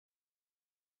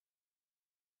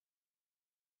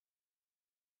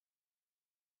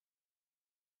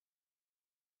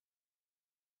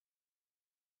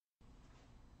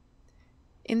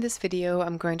In this video,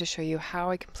 I'm going to show you how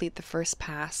I complete the first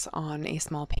pass on a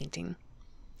small painting.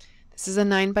 This is a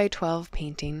 9 by 12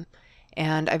 painting,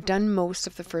 and I've done most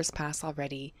of the first pass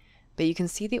already, but you can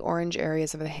see the orange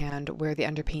areas of the hand where the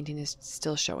underpainting is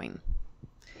still showing.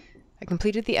 I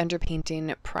completed the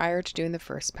underpainting prior to doing the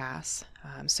first pass,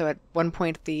 so at one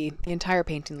point the entire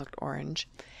painting looked orange,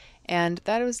 and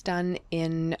that was done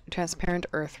in transparent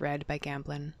earth red by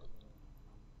Gamblin.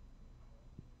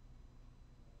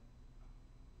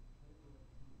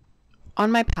 On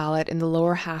my palette in the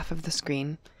lower half of the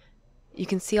screen, you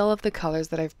can see all of the colors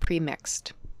that I've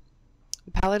pre-mixed.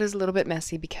 The palette is a little bit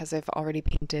messy because I've already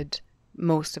painted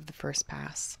most of the first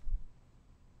pass.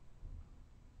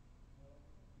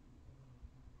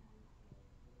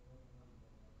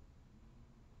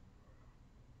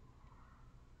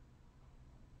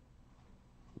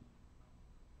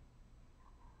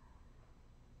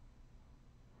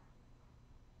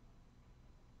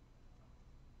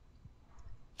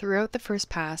 Throughout the first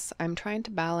pass, I'm trying to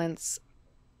balance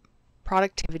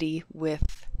productivity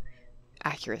with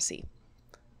accuracy.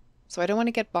 So I don't want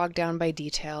to get bogged down by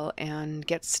detail and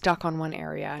get stuck on one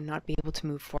area and not be able to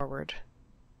move forward.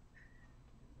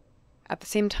 At the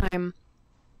same time,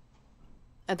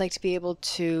 I'd like to be able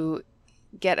to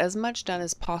get as much done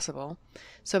as possible,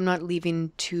 so I'm not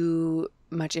leaving too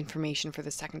much information for the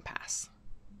second pass.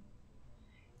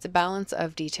 It's a balance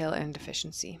of detail and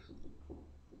efficiency.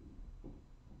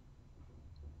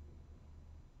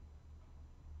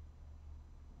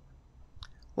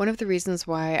 One of the reasons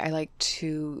why I like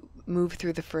to move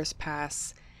through the first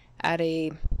pass at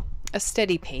a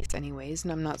steady pace anyways,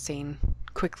 and I'm not saying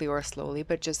quickly or slowly,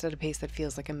 but just at a pace that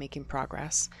feels like I'm making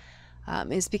progress,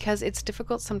 is because it's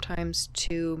difficult sometimes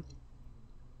to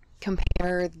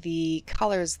compare the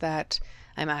colors that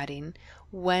I'm adding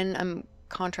when I'm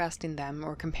contrasting them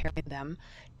or comparing them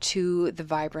to the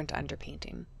vibrant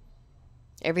underpainting.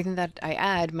 Everything that I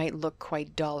add might look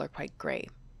quite dull or quite gray.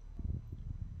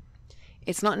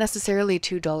 It's not necessarily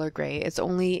too dull or gray, it's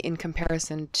only in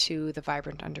comparison to the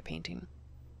vibrant underpainting.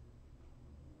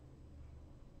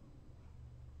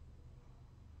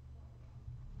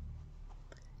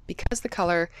 Because the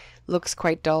color looks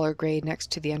quite dull or gray next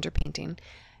to the underpainting,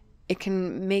 it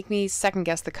can make me second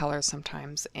guess the colors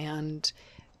sometimes and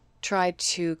try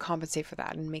to compensate for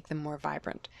that and make them more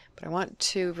vibrant. But I want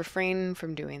to refrain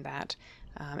from doing that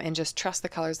and just trust the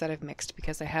colors that I've mixed,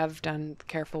 because I have done the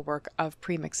careful work of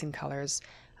pre-mixing colors,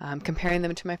 comparing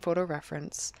them to my photo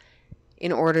reference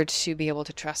in order to be able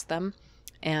to trust them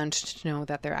and to know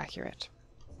that they're accurate.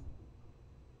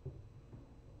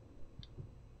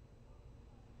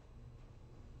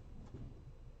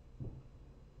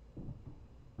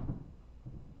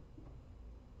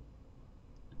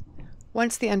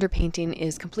 Once the underpainting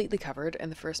is completely covered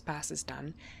and the first pass is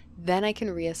done, then I can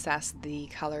reassess the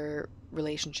color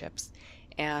relationships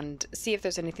and see if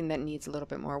there's anything that needs a little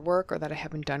bit more work or that I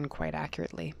haven't done quite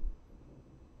accurately.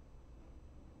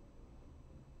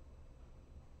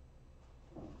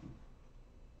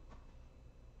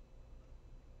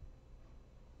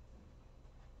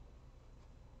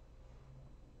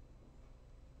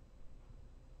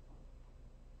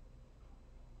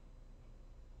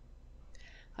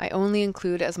 I only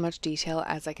include as much detail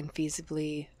as I can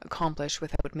feasibly accomplish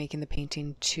without making the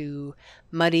painting too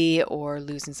muddy or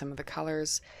losing some of the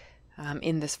colors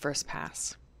in this first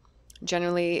pass.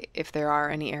 Generally, if there are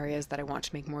any areas that I want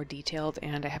to make more detailed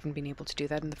and I haven't been able to do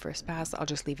that in the first pass, I'll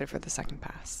just leave it for the second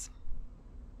pass.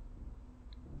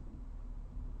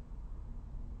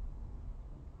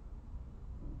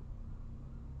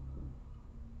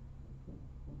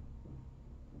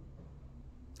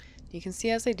 You can see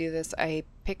as I do this, I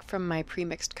pick from my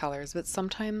pre-mixed colors, but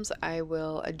sometimes I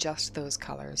will adjust those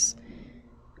colors,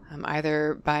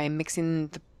 either by mixing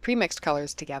the pre-mixed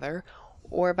colors together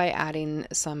or by adding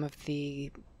some of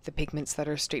the pigments that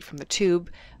are straight from the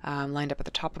tube lined up at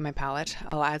the top of my palette.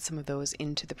 I'll add some of those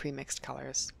into the pre-mixed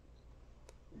colors.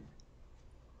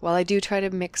 While I do try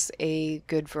to mix a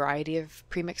good variety of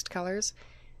pre-mixed colors,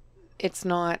 it's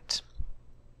not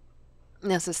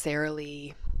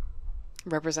necessarily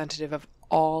representative of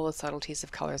all the subtleties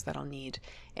of colors that I'll need,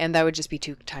 and that would just be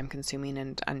too time consuming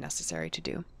and unnecessary to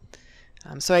do.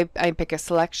 So I pick a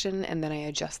selection and then I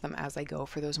adjust them as I go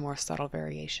for those more subtle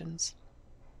variations.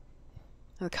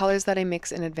 The colors that I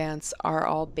mix in advance are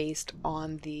all based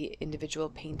on the individual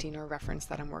painting or reference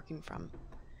that I'm working from.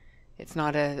 It's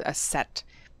not a set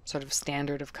sort of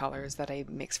standard of colors that I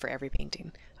mix for every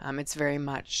painting. It's very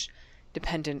much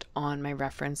dependent on my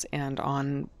reference and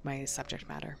on my subject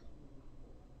matter.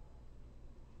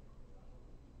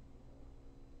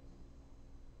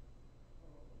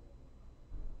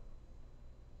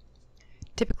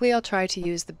 Typically, I'll try to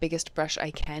use the biggest brush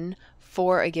I can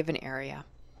for a given area.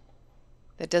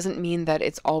 That doesn't mean that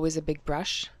it's always a big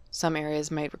brush. Some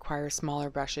areas might require smaller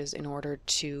brushes in order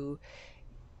to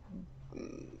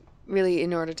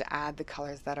add the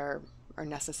colors that are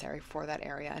necessary for that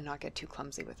area and not get too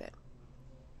clumsy with it.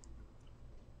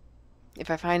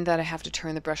 If I find that I have to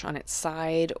turn the brush on its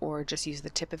side or just use the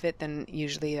tip of it, then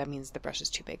usually that means the brush is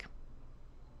too big.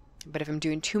 But if I'm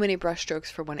doing too many brush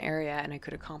strokes for one area and I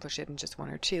could accomplish it in just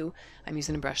one or two, I'm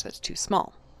using a brush that's too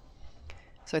small.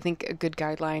 So I think a good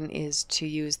guideline is to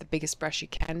use the biggest brush you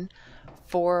can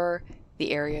for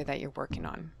the area that you're working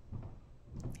on.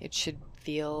 It should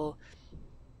feel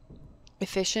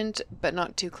efficient, but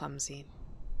not too clumsy.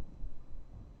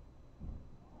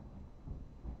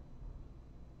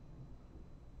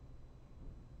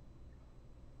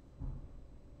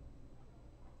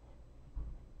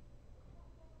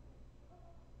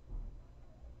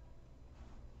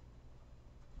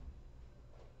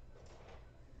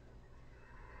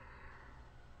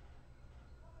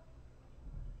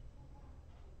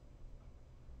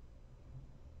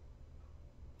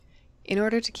 In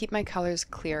order to keep my colors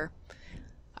clear,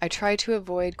 I try to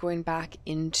avoid going back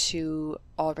into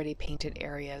already painted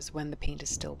areas when the paint is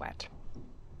still wet.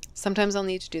 Sometimes I'll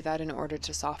need to do that in order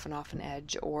to soften off an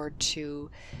edge or to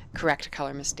correct a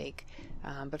color mistake.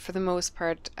 But for the most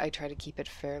part, I try to keep it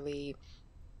fairly,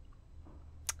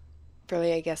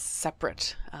 I guess,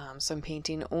 separate. So I'm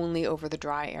painting only over the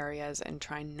dry areas and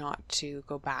trying not to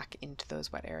go back into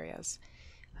those wet areas.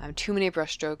 Too many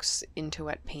brush strokes into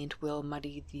wet paint will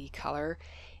muddy the color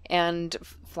and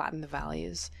flatten the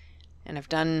values. And I've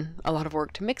done a lot of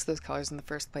work to mix those colors in the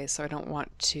first place, so I don't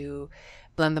want to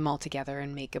blend them all together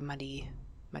and make a muddy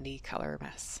color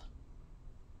mess.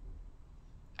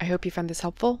 I hope you found this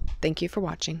helpful. Thank you for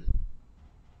watching.